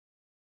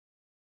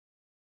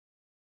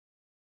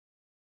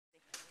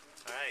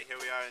Alright, here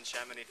we are in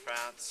Chamonix,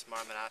 France.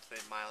 Marmot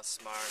athlete Miles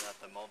Smart at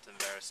the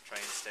Montagnard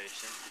train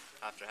station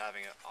after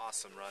having an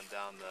awesome run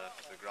down the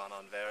Grand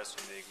Anvers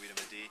from the Aiguille de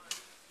Midi.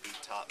 Beat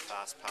top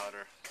fast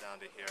powder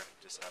down to here,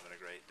 just having a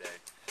great day.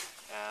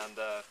 And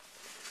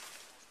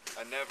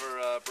I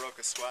never broke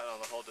a sweat on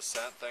the whole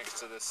descent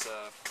thanks to this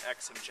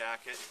Exum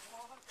jacket.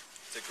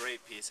 It's a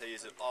great piece. I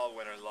use it all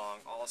winter long,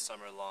 all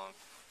summer long.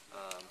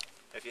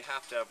 If you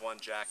have to have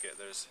one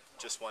jacket, there's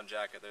just one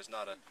jacket. There's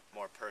not a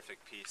more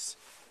perfect piece.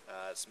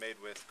 It's made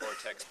with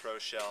Gore-Tex Pro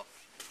Shell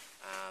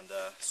and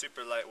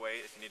super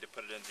lightweight if you need to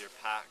put it into your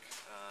pack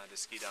to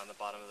ski down the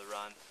bottom of the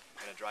run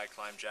in a dry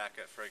climb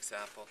jacket, for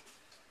example,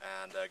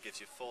 and gives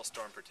you full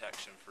storm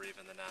protection for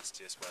even the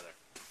nastiest weather.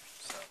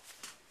 So,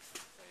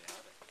 there you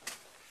have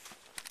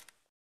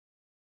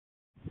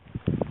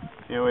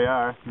it. Here we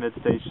are,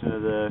 mid-station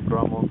of the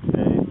Grand Mont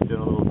today,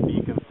 doing a little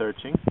beacon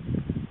searching.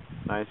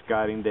 Nice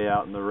guiding day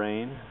out in the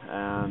rain,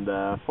 and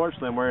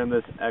fortunately I'm wearing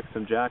this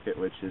Exum jacket,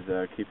 which is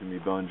keeping me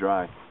bone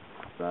dry.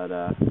 But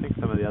I think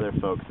some of the other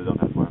folks that don't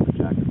have Marmot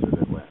jackets are a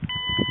bit wet.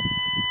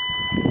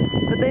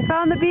 But they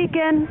found the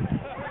beacon.